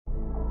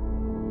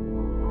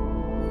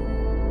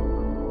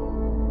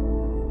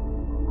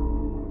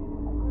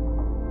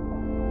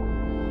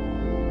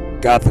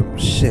Gotham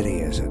City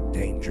is a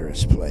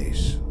dangerous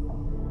place.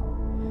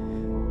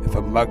 If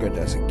a mugger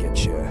doesn't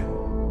get you,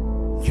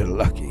 you're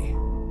lucky.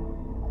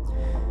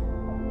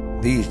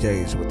 These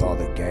days, with all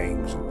the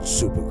gangs and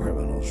super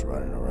criminals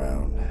running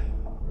around,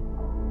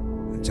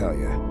 I tell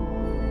you,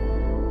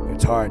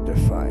 it's hard to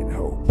find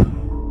hope.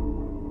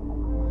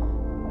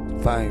 To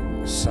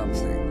find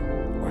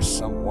something or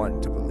someone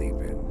to believe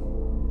in.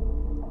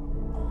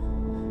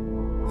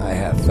 I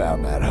have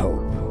found that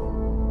hope.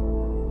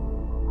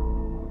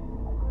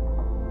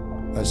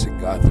 Us in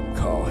Gotham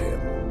call him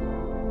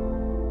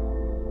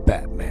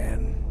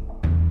Batman.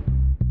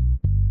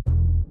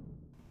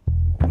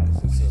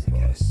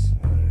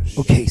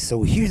 Okay,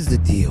 so here's the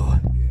deal.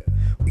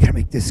 We gotta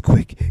make this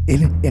quick.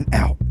 In and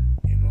out.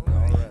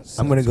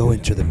 I'm gonna go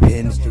enter the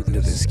pin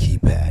into this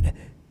keypad.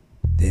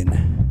 Then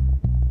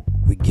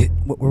we get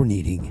what we're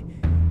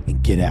needing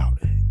and get out.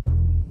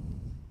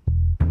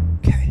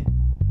 Okay.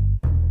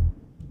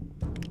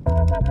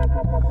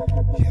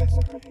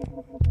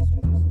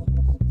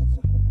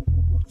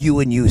 You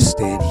and you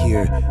stand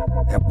here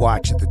and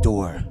watch at the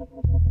door.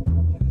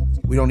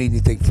 We don't need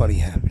anything funny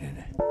happening.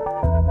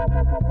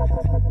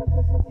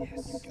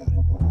 Yes, you got it,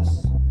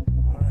 boss.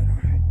 All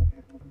right.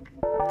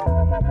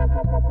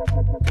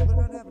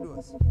 What happened to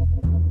us?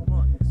 Come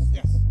on,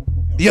 yes.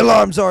 The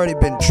alarm's already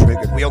been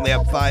triggered. We only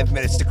have 5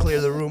 minutes to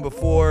clear the room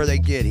before they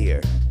get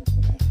here.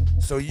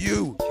 So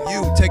you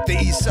take the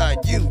east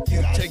side. You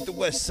take the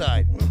west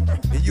side.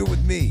 And you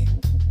with me.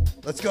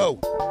 Let's go.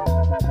 What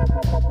are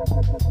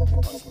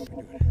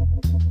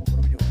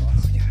we doing,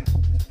 boss? Oh, yeah.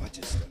 There's a bunch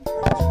of stuff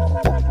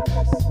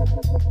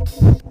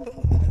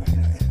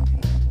here.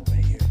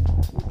 Right here.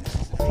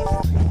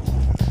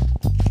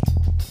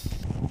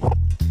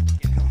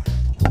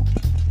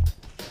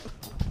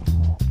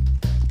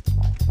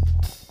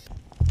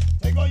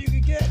 Take all you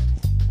can get.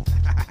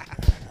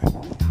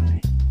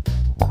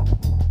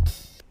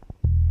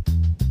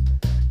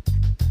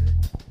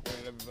 Where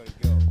did everybody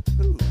go?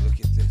 Ooh, look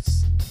at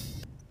this.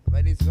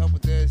 Anybody need some help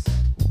with this?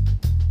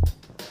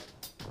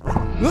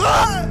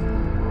 Ah!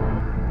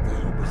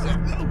 What was that?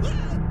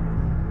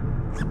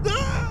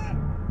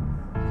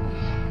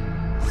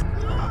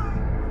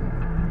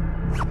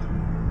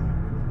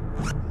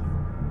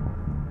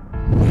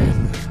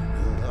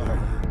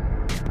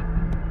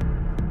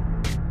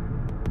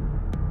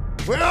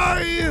 Where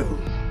are you?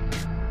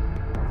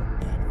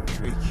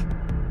 Freak.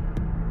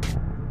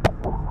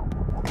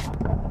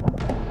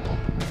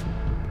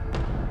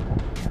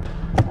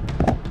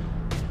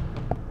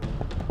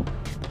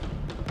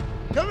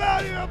 Come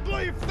out here, I'll blow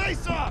your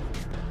face off!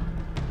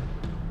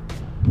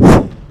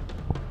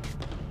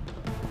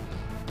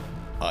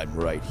 I'm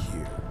right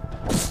here.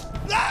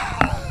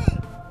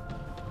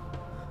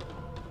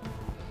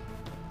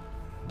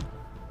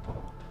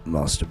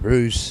 Master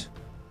Bruce,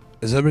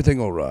 is everything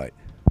all right?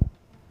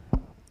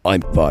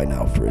 I'm fine,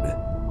 Alfred.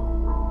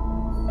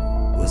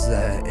 Was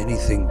there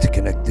anything to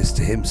connect this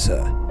to him,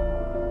 sir?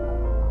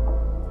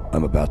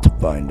 I'm about to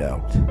find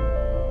out.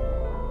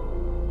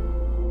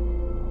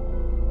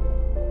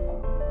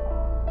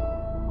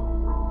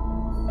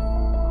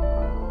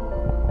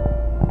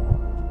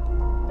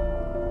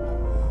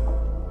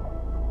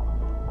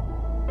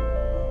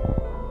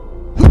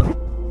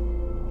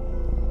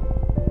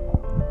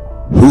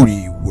 Who do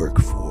you work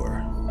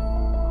for?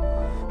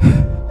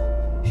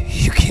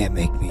 You can't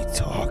make me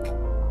talk.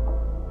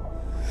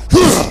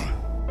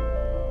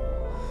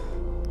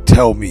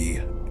 Tell me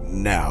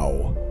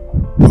now.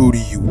 Who do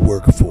you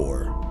work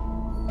for?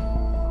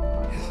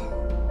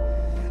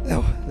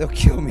 They'll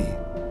kill me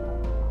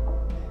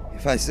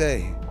if I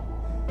say.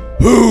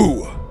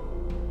 Who?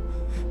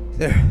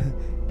 They're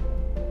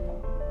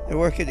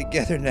working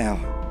together now.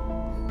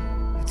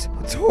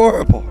 It's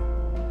horrible.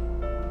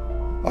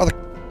 All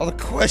the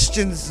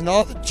questions and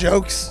all the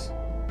jokes.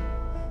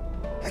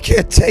 I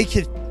can't take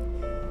it.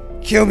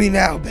 Kill me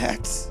now,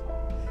 Bats.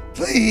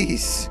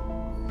 Please.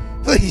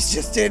 Please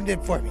just end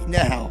it for me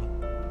now.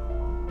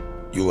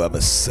 You'll have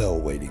a cell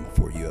waiting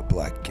for you at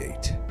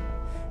Blackgate.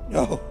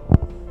 No.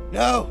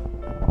 No.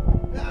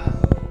 No.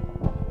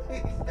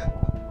 Please, no.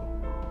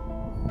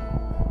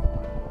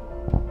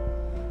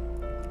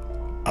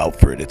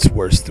 Alfred, it's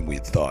worse than we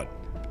thought.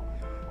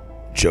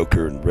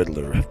 Joker and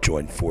Riddler have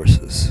joined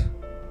forces.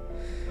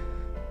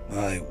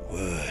 My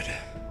word.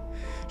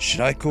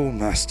 Should I call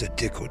Master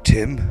Dick or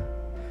Tim?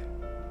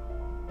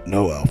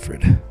 No,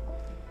 Alfred.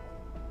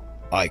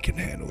 I can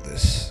handle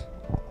this.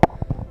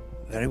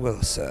 Very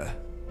well, sir.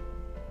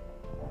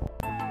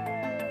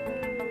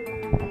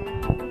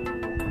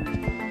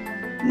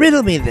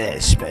 Riddle me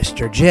this,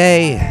 Mr.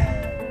 J.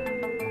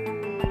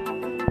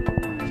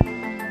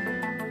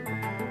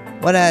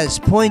 What has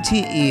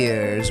pointy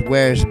ears,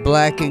 wears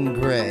black and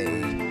gray,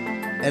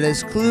 and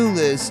is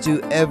clueless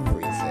to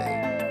everything?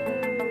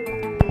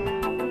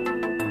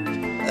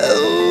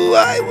 Oh,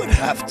 I would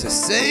have to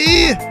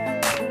say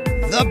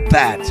the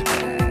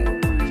Batman.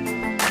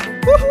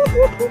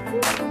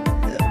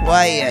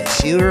 Why,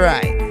 yes, you're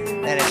right.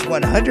 That is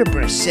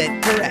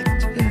 100%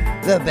 correct.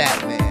 The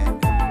Batman.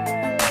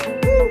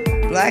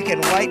 Black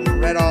and white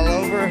and red all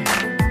over.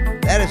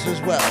 That is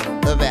as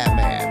well the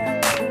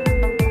Batman.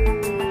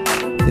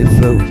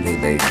 If only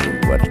they knew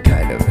what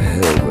kind of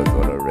hell we're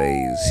gonna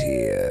raise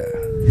here.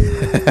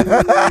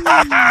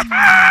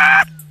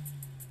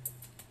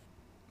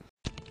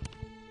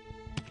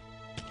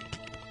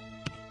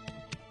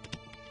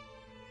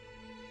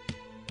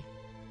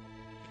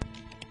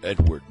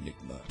 Edward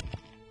Nygma,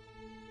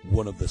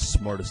 one of the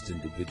smartest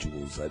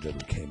individuals I've ever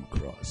came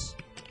across.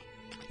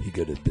 He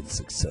could have been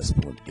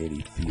successful in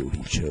any field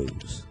he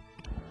chose.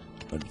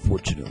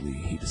 Unfortunately,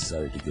 he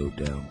decided to go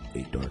down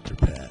a darker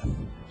path.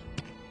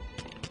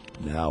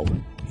 Now,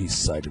 he's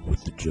sided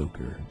with the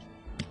Joker.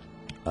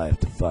 I have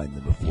to find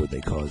them before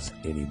they cause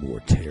any more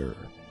terror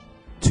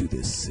to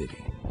this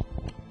city.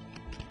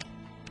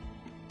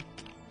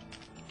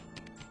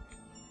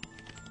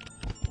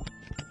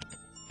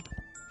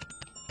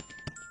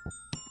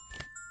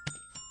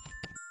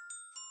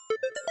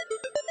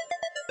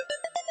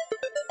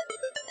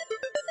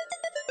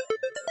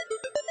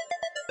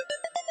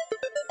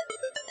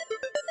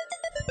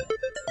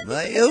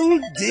 My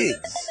old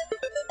digs.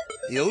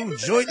 The old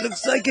joint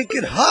looks like it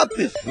could hop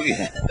if we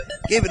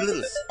gave it a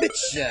little spit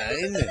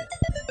shine.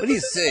 What do you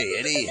say,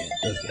 Eddie?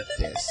 Look at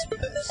this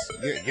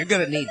mess. You're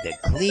gonna need to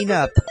clean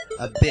up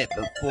a bit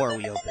before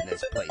we open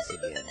this place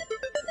again.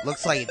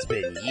 Looks like it's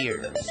been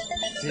years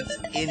since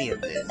any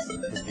of this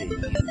has been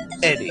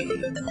used. Eddie,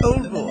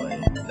 old boy,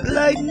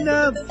 lighten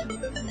up.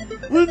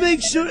 We'll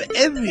make sure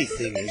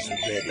everything is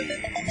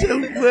ready.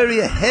 Don't worry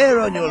a hair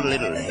on your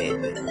little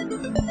head.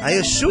 I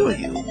assure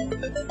you,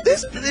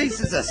 this place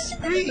is a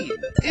scream.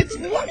 It's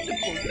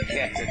wonderful, you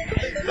can't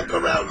deny. Look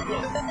around.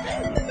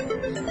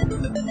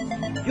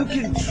 You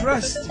can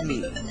trust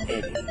me,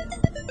 Eddie.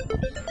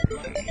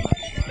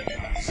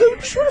 So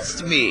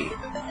trust me.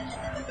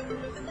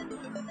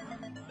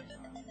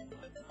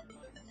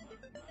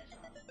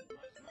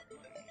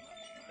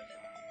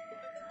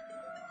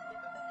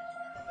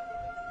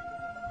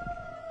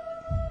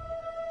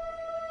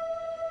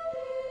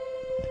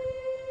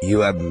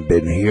 You haven't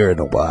been here in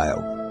a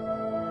while.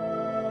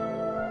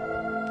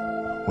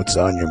 What's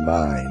on your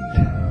mind?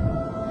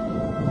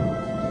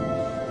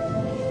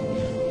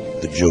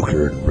 The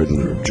Joker and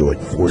Riddler have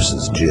joined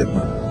forces, Jim.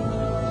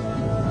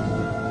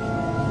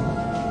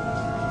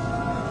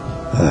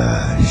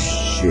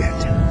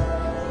 Shit.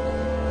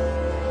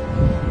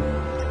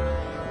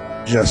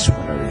 Just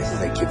whenever you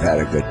think you've had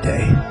a good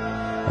day.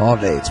 All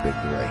day it's been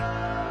great.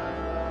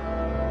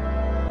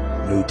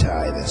 New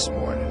tie this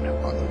morning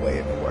on the way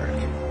into work.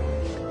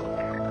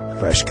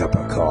 Fresh cup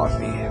of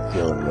coffee,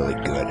 feeling really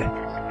good.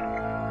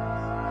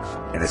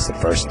 And it's the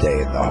first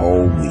day in the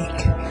whole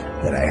week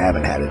that I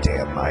haven't had a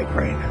damn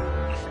migraine.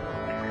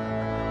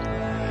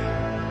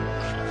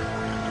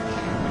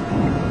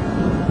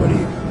 What are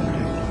you gonna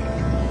do?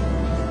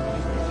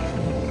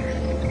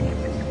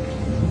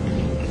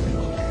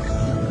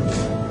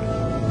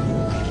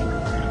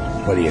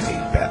 What do you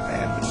need,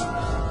 Batman?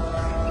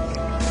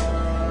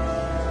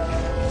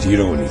 Do you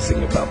know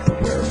anything about the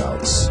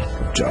whereabouts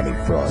of Johnny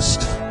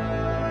Frost?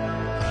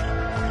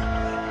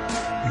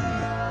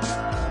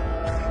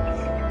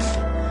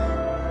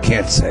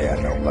 Can't say I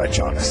know much,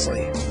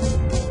 honestly.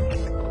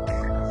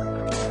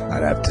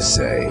 I'd have to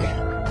say,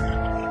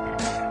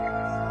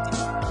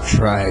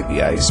 try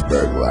the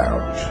Iceberg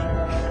Lounge.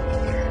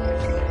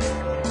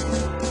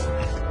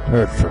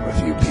 Heard from a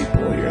few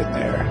people here and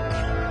there.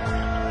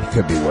 He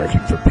could be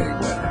working for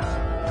Penguin.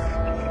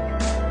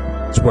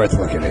 It's worth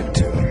looking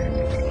into.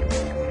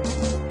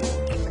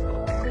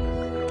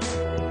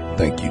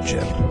 Thank you,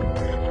 Jim.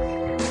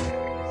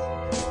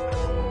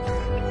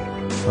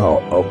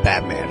 Oh,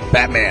 Batman.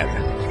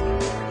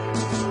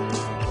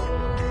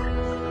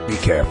 Be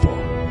careful.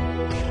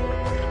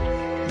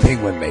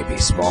 Penguin may be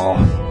small,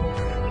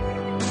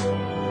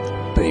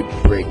 but he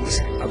brings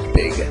a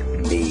big,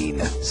 mean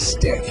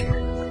stick.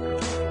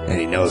 And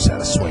he knows how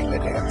to swing the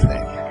damn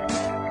thing.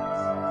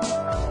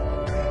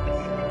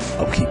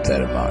 I'll keep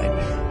that in mind.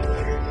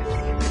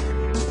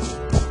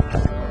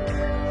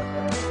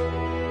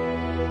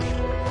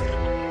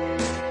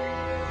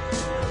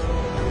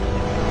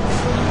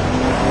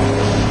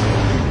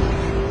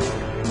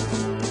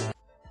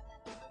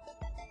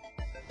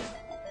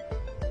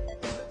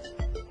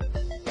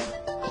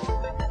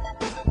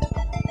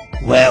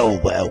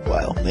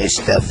 Well,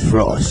 Mr.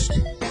 Frost.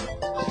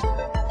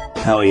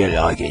 How are you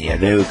liking your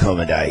new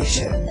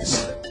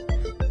accommodations?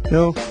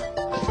 No,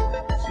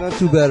 it's not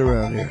too bad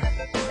around here.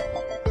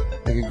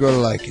 I can grow to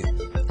like it.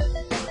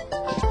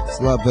 It's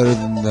a lot better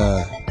than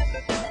the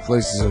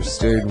places I've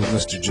stayed with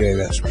Mr. J,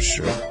 that's for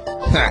sure.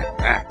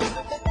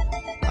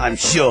 I'm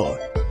sure.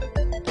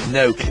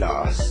 No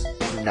class.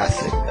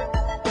 Nothing.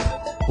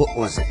 What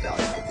was it like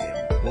with him?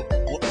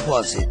 What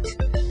was it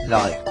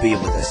like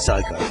being with a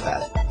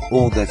psychopath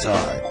all the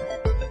time?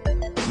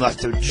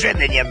 Must have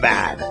driven you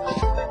mad.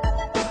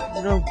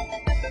 You know,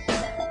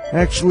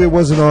 actually it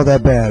wasn't all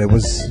that bad. It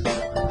was...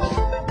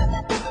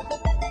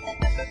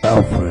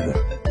 Alfred,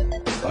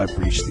 I've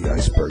reached the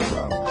Iceberg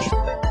Lounge.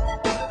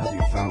 Have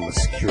you found the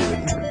secure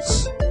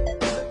entrance?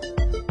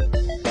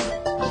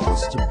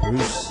 Mr.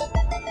 Bruce?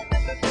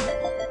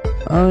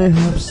 I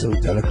have so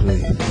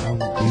delicately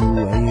found you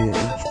a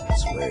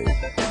entranceway.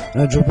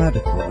 A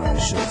dramatic one, I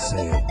should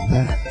say at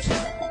that.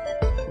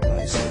 If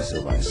I say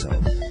so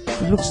myself.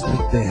 It looks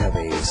like they have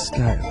a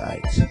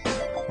skylight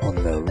on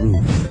their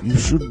roof. You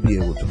should be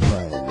able to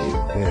find a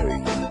very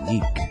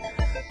unique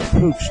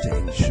approach to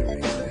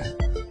entering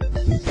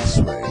through this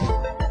way.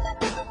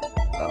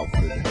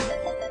 Alfred,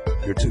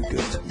 you're too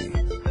good to me.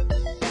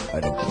 I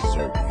don't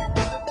deserve you.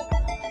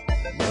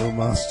 No,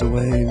 Master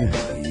Wayne,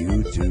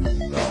 you do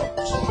not.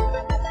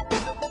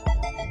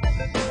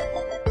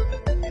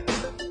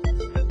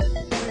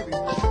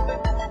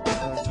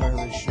 Not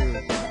entirely sure. Do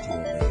you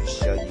want me to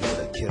show you what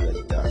a killer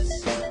does?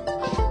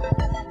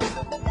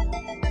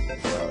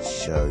 I'll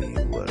show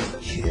you what a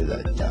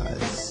killer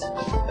does.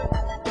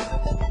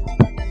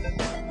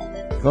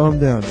 Calm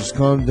down, just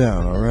calm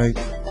down, alright?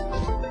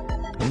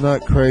 I'm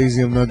not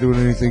crazy, I'm not doing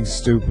anything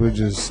stupid,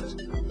 just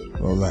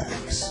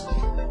relax.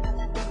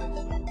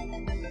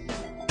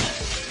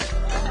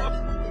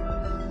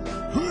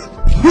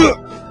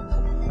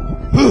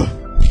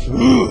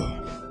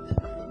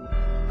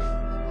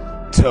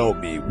 Tell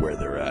me where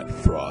they're at,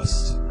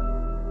 Frost.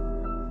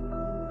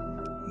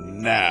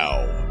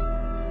 Now.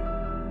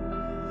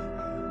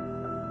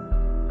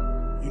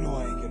 You know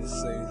I ain't gonna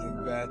say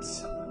anything,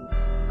 Bats.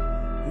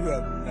 You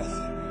have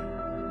nothing.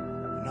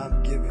 And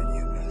I'm giving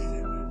you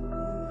nothing.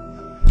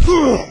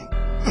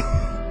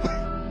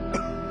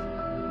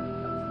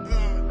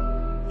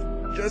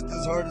 Just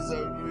as hard as I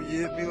remember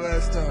you hit me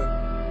last time.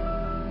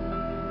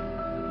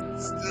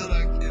 Still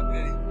not getting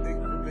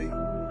anything from me.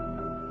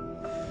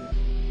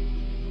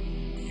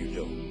 You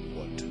don't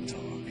want to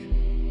talk.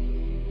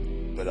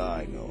 But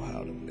I know how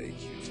to make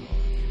you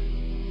talk.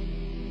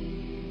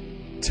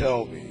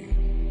 Tell me.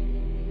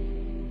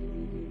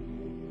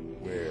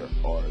 Where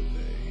are they?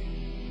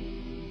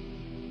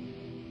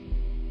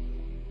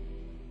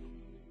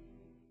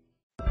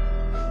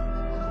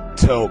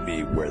 Tell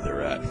me where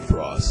they're at,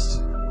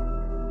 Frost.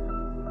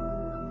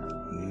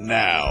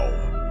 Now.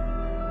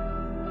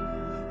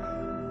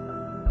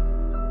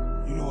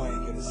 You know I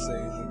ain't gonna say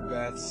anything,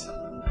 Bats.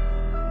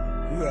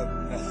 You have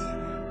nothing.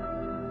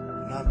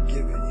 And I'm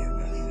giving you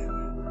nothing.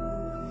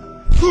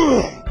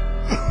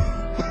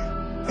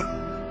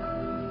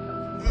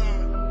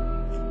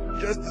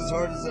 Just as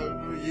hard as I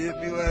remember you hit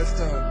me last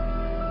time.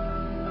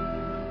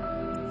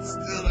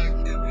 Still not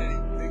getting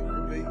anything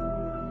from me.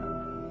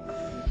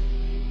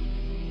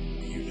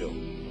 You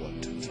don't want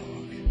to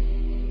talk.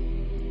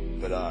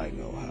 But I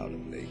know how to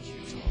make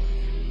you talk.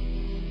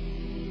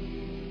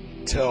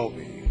 Tell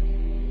me.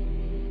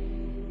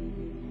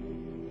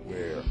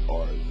 Where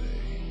are they?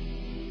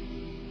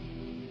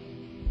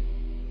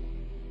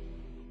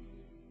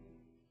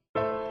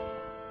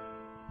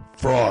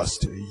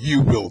 Frost,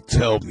 you will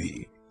tell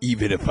me,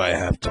 even if I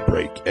have to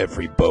break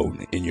every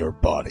bone in your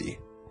body.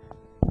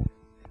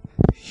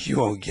 You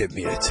won't get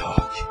me to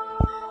talk.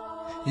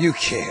 You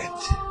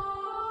can't.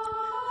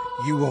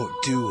 You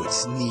won't do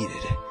what's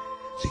needed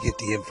to get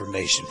the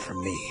information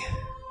from me.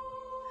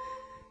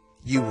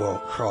 You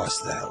won't cross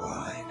that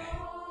line.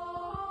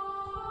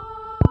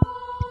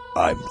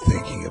 I'm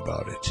thinking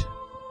about it.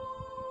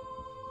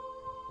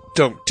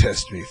 Don't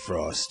test me,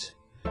 Frost.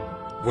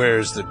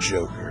 Where's the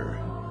Joker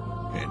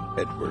and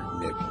Edward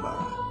Nygma?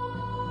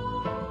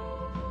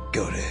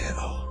 Go to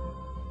hell.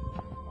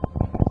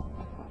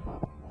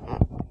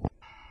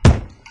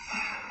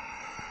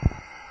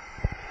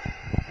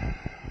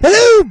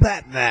 Hello,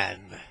 Batman!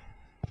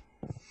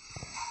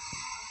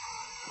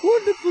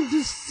 Wonderful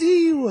to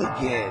see you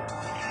again.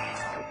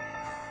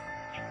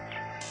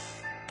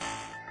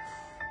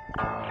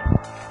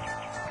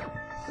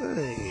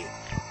 Hey,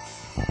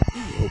 I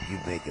hope you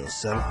make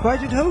yourself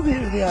quite at home here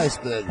in the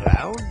Iceberg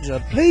Lounge, a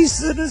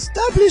place, an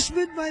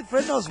establishment my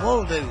friend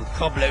Oswaldo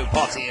Cobblo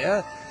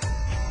Pottier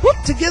put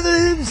together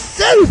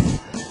himself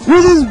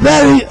with his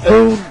very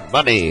own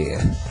money.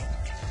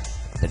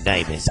 The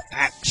name is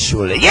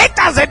actually... It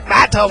doesn't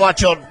matter what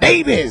your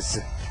name is!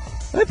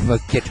 I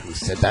forget who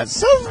said that.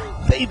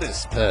 Some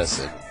famous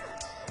person.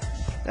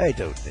 I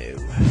don't know.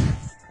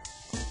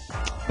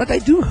 But I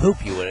do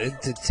hope you were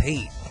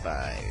entertained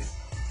by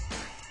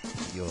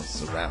your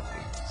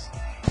surroundings.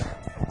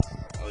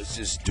 I was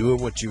just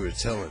doing what you were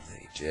telling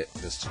me,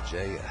 Mr.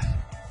 J.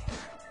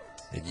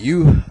 And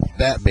you,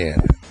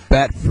 Batman,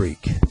 Bat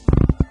Freak,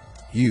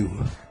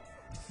 you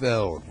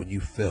fell, and when you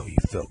fell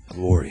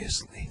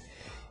gloriously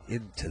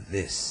into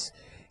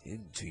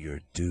your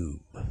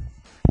doom.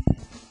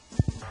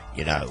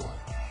 You know,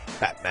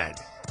 Batman,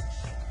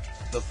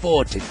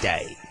 before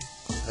today,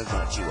 I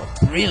thought you were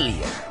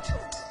brilliant.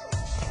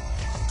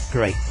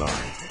 Great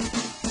mind.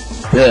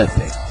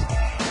 Perfect.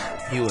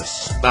 You were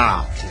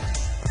smart and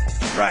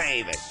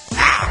brave and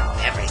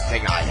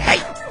everything I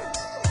hate.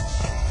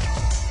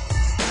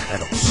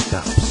 That all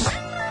stops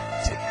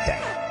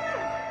today.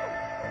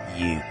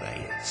 You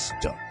made it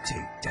stop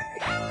today.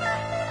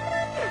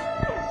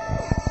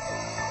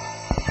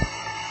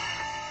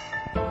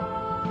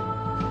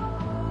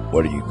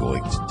 What are you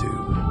going to do?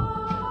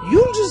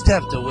 You'll just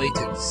have to wait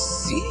and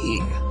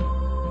see.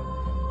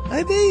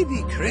 I may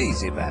be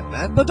crazy,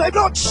 Batman, but I'm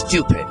not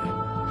stupid.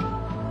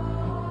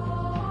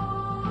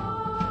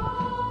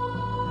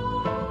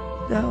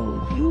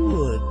 Now, you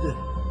would...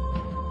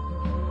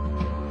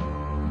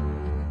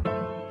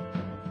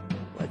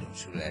 Why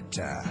don't you let,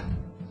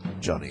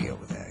 Johnny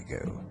over there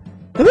go?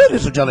 Come here,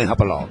 little Johnny,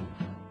 hop along.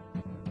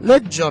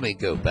 Let Johnny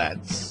go,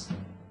 Bats.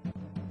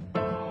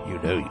 You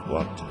know you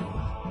want to.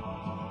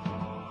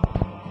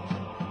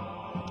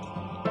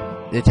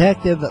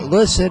 Detective,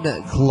 listen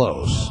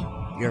close.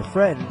 Your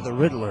friend, the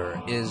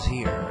Riddler, is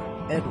here.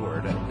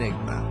 Edward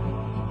Nygma.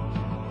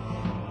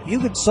 If you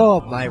can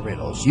solve my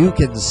riddles, you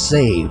can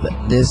save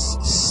this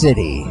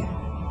city.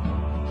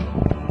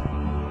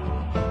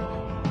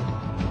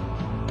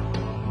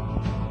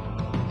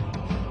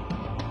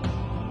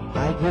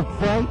 I give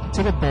fright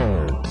to the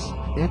birds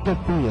in the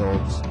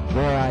fields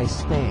where I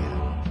stand.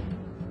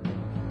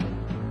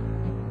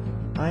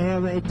 I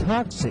am a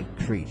toxic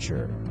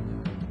creature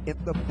in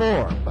the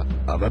form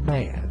of a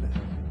man.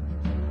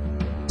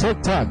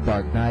 Tick-tock,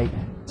 Dark Knight.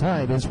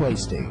 Time is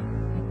wasting.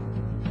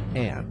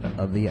 And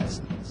of the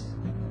essence.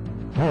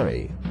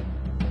 Hurry,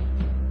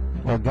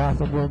 or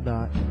Gotham will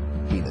not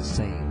be the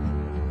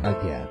same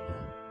again.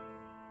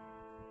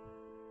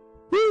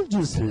 We'll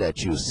just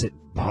let you sit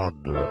and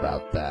ponder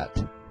about that.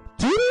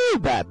 Toodaloo,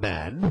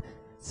 Batman!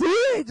 See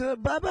you later.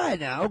 Bye-bye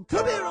now.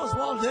 Come here,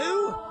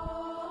 Oswaldo!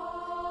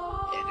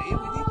 Eddie,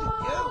 we need to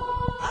go.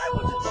 I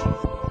want a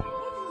cheeseburger.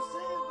 What do you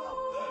say about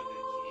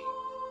Burger King?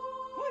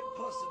 Quite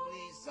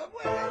possibly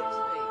somewhere else,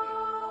 maybe.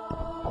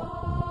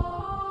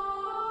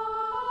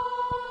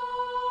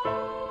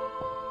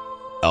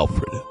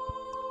 Alfred,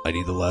 I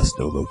need the last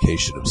known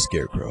location of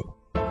Scarecrow.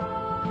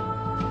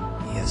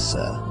 Yes,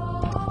 sir.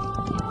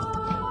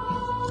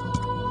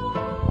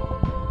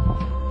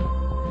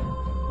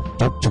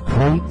 Dr.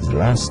 Crane's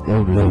last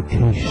known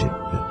location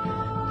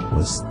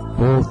was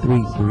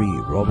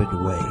 433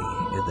 Robin Way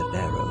in the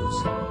Narrows.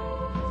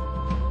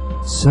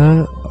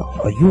 Sir,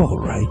 are you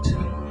alright?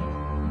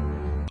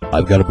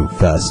 I've got to move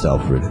fast,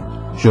 Alfred.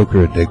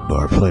 Joker and Nygma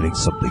are planning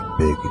something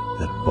big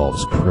that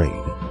involves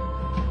Crane.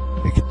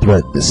 It could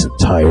threaten this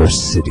entire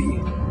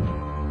city.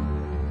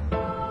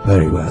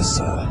 Very well,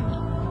 sir.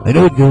 I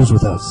know it goes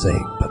without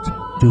saying, but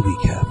do be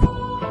careful.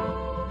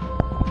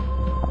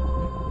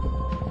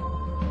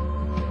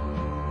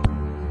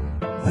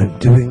 I'm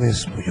doing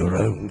this for your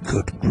own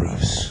good,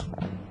 Bruce.